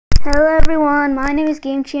Hello everyone, my name is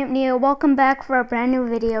Game Champ Neo. Welcome back for a brand new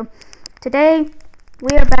video. Today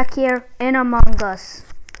we are back here in Among Us.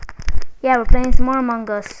 Yeah, we're playing some more Among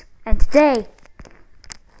Us. And today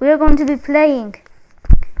we are going to be playing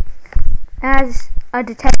as a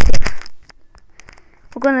detective.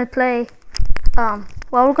 We're gonna play we're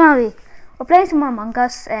playing some more Among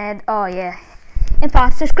Us, and oh yeah.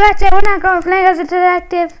 Imposter, scratch it, we're not gonna play as a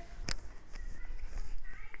detective.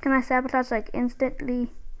 Can I sabotage like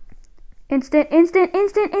instantly? Instant, why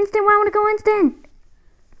I wanna go instant?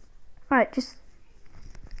 Alright, just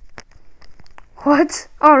what?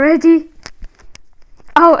 Already?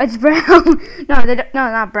 Oh, it's brown. No,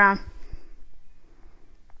 not brown.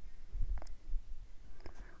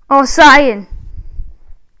 Oh, cyan.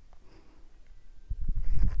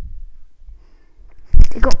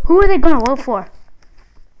 Who are they gonna vote for?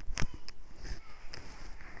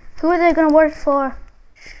 Who are they gonna vote for?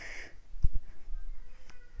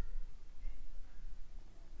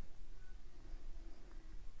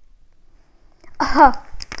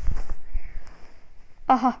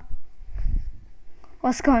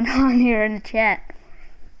 What's going on here in the chat?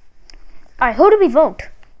 Alright, who do we vote?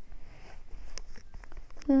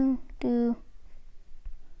 Who do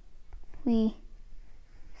we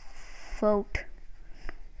vote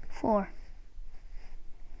for?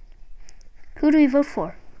 Who do we vote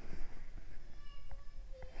for?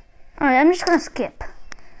 Alright, I'm just gonna skip.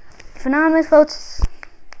 If anonymous votes.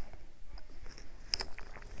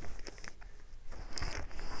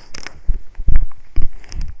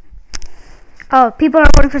 Oh, people are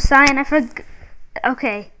voting for cyan. I forgot.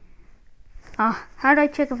 Okay. How do I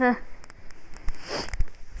check if the?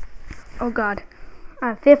 Oh God.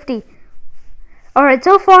 50. All right.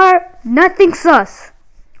 So far, nothing sus.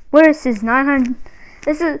 Where is this 900?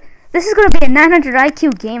 This is gonna be a 900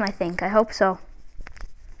 IQ game. I think. I hope so.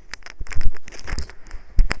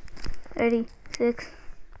 36.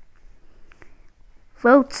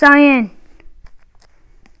 Vote cyan.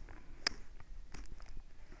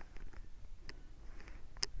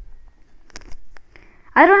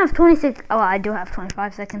 I don't have 26. Oh, I do have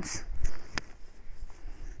 25 seconds.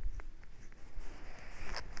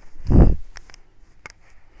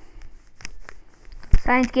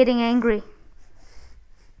 Cyan's getting angry.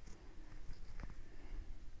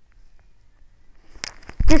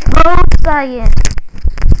 Just vote cyan.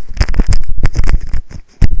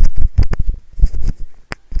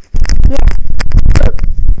 Yeah.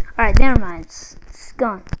 Alright, never mind. It's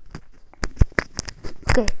gone.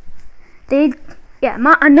 Okay. Yeah,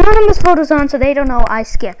 my anonymous photo's on, so they don't know I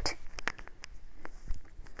skipped.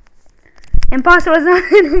 Imposter was not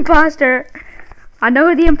an imposter. I know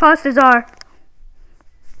who the imposters are.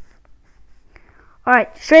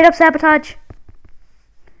 Alright, straight up sabotage.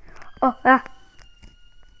 Oh,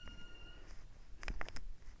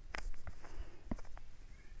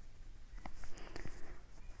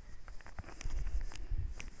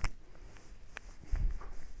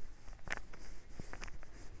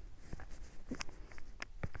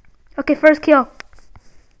 Okay, first kill.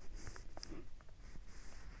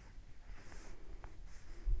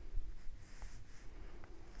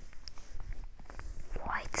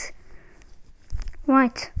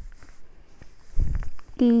 White.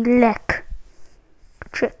 Electric.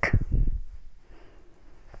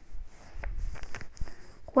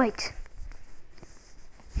 White.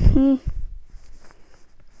 He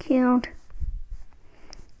killed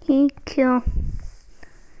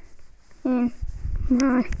in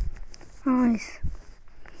my eyes.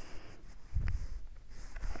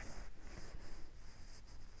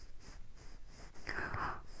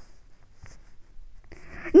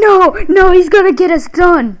 No, he's gonna get us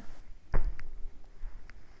done.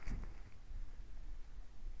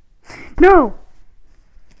 No.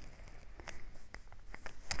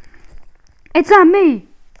 It's not me.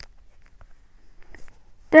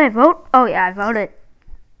 Did I vote? Oh yeah, I voted.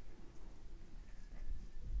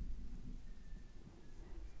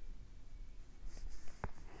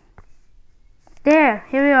 There,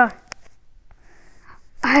 here we are.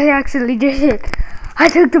 I actually did it. I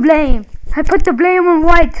took the blame. I put the blame on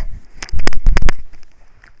white.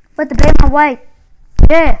 Put the blame on white.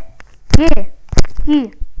 Yeah.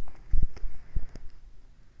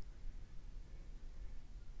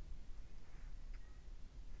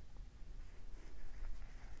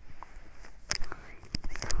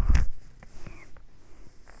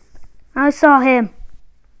 I saw him.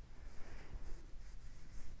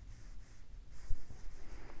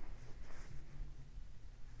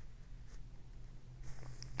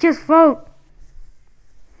 Just vote.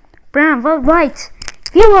 Brown, vote white.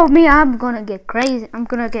 If you vote me, I'm gonna get crazy. I'm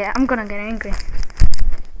gonna get angry.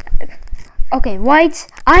 Okay, white.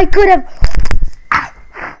 I could have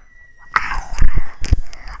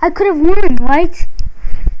won, white.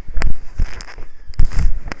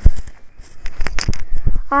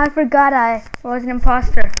 I forgot I was an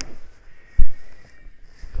imposter.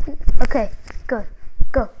 Okay, go.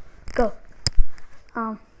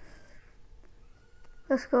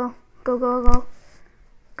 Let's go. Go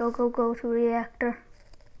to reactor.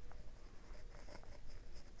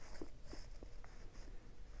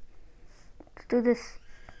 Let's do this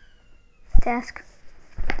task.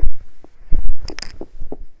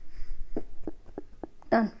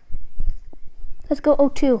 Done. Let's go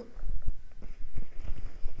O2.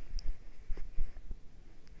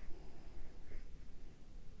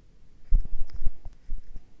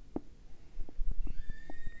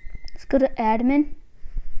 Let's go to admin.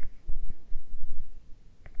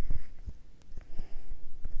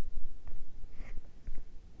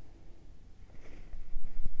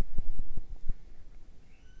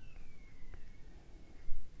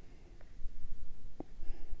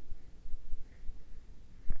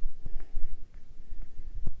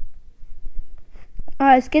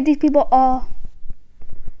 Alright, let's get these people all.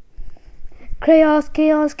 Chaos.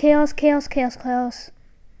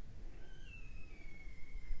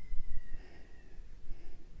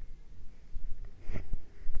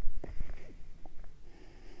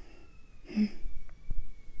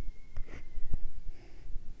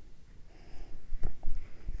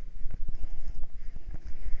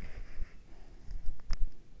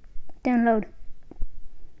 Download.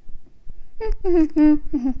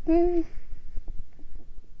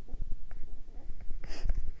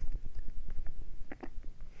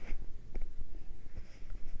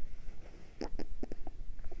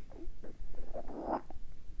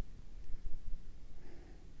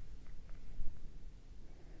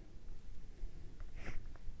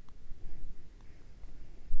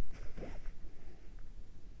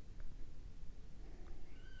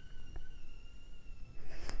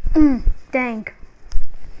 Dang.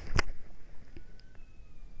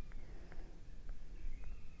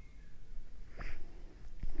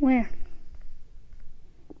 Where?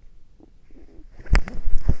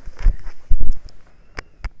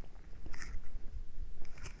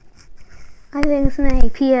 I think it's an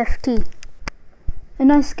PFT.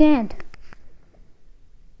 And I scanned.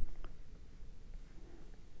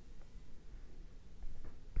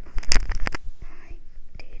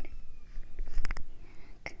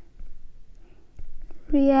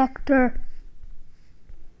 Reactor.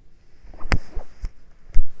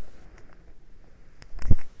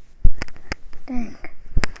 Dang.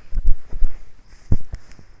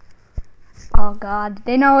 Oh God,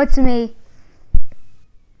 they know it's me.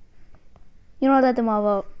 You don't let them all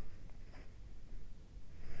vote.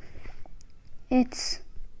 It's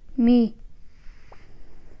me.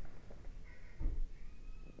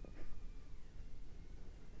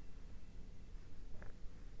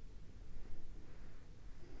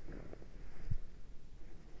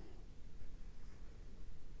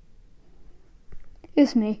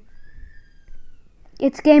 It's me.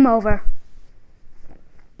 It's game over.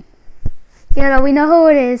 Yeah, we know who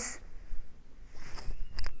it is.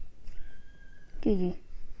 GG.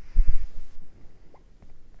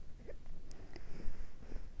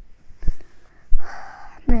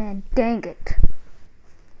 Man, dang it.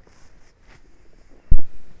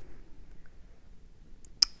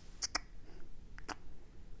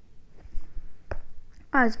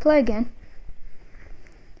 Alright, let's play again.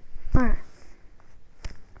 Alright.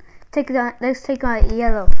 Let's take a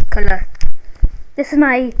yellow color. This is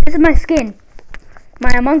my skin.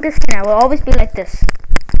 My Among Us skin. I will always be like this.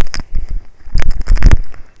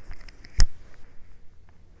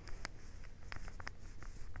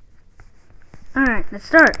 Alright, let's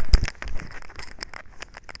start.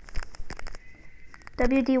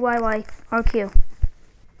 WDYYRQ.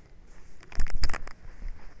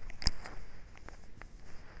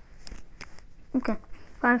 Okay.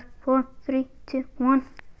 5, 4, 3, 2, 1.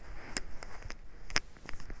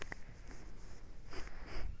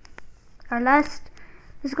 This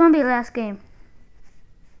is gonna be the last game.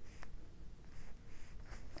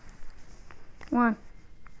 1,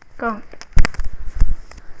 go.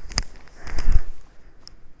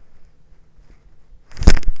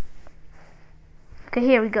 Okay,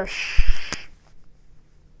 here we go. Shh.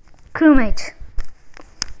 Crewmate.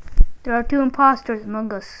 There are 2 imposters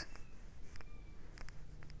among us.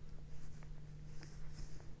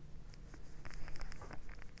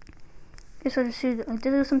 Guess I'll just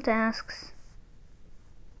do some tasks.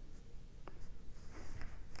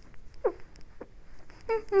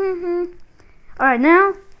 Alright,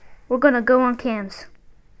 now we're gonna go on cams.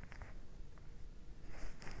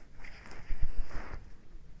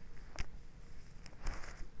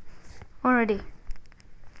 already.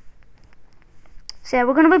 So yeah,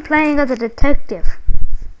 we're gonna be playing as a detective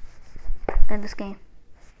in this game.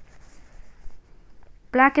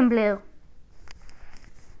 Black and blue.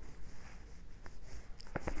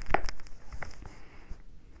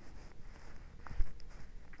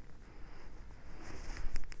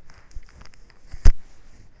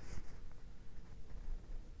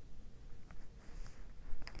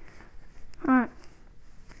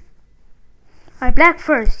 Alright, black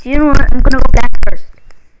first. You know what? I'm gonna go black first.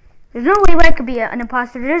 There's no way I could be an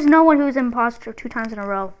imposter. There's no one who's an imposter 2 times in a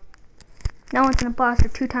row. No one's an imposter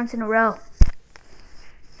 2 times in a row.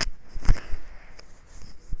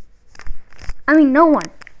 I mean, no one.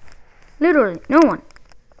 Literally, no one.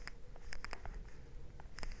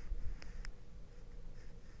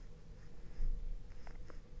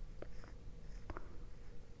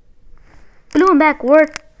 Blue and black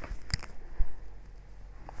work.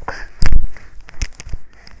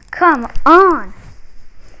 Come on.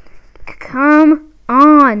 Come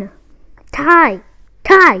on. Tie.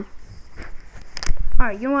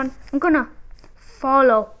 Alright, you know what? I'm gonna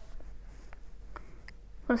follow.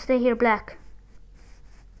 I'm gonna stay here black.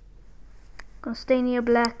 Gonna stay near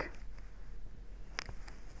black.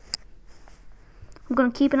 I'm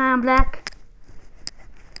gonna keep an eye on black.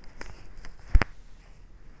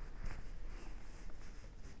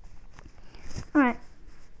 Alright.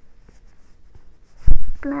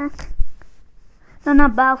 Black. No,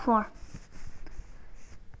 not Balfour.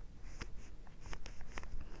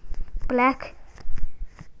 Black.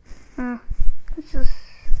 Let's just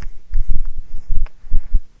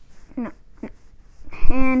no.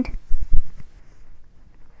 And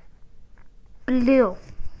blue.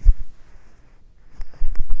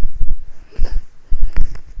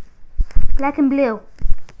 Black and blue.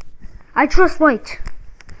 I trust white.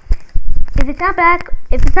 If it's not black,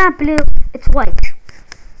 if it's not blue, it's white.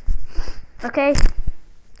 Okay?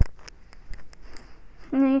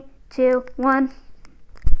 3, 2, 1.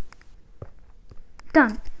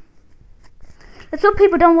 Done. Let's hope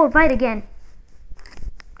people don't vote white again.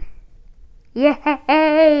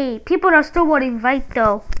 Yay! People are still voting white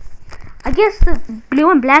though. I guess the blue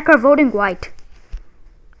and black are voting white.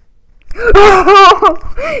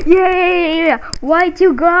 Yeah! White,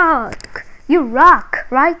 you rock! You rock,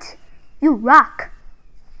 right? You rock.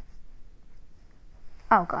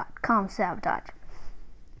 Oh god, calm sabotage.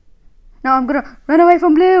 No, I'm gonna run away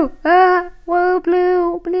from blue. Ah, whoa,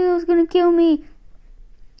 blue. Blue's gonna kill me.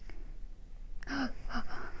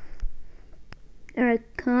 There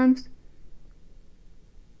it comes.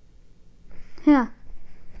 Yeah.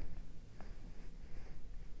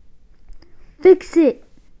 Fix it.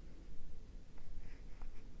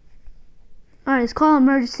 Alright, let's call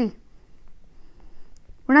emergency.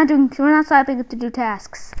 We're not stopping to do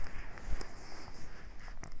tasks.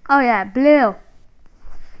 Oh yeah, blue.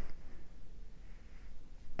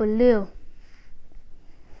 Blue.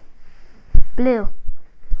 Blue.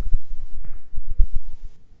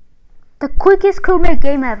 The quickest crewmate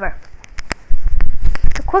game ever.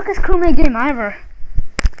 The quickest crewmate game ever.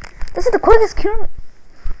 This is the quickest crewmate.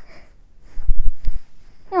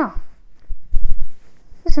 Yeah.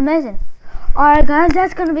 This is amazing. Alright guys,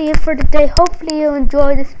 that's gonna be it for today. Hopefully you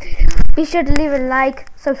enjoyed this video. Be sure to leave a like,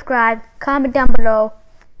 subscribe, comment down below.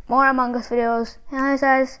 More Among Us videos. And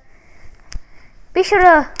guys, be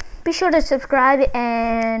sure to subscribe,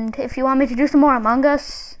 and if you want me to do some more Among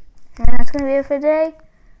Us. And that's gonna be it for today.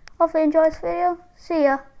 Hopefully you enjoyed this video. See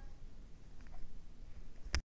ya.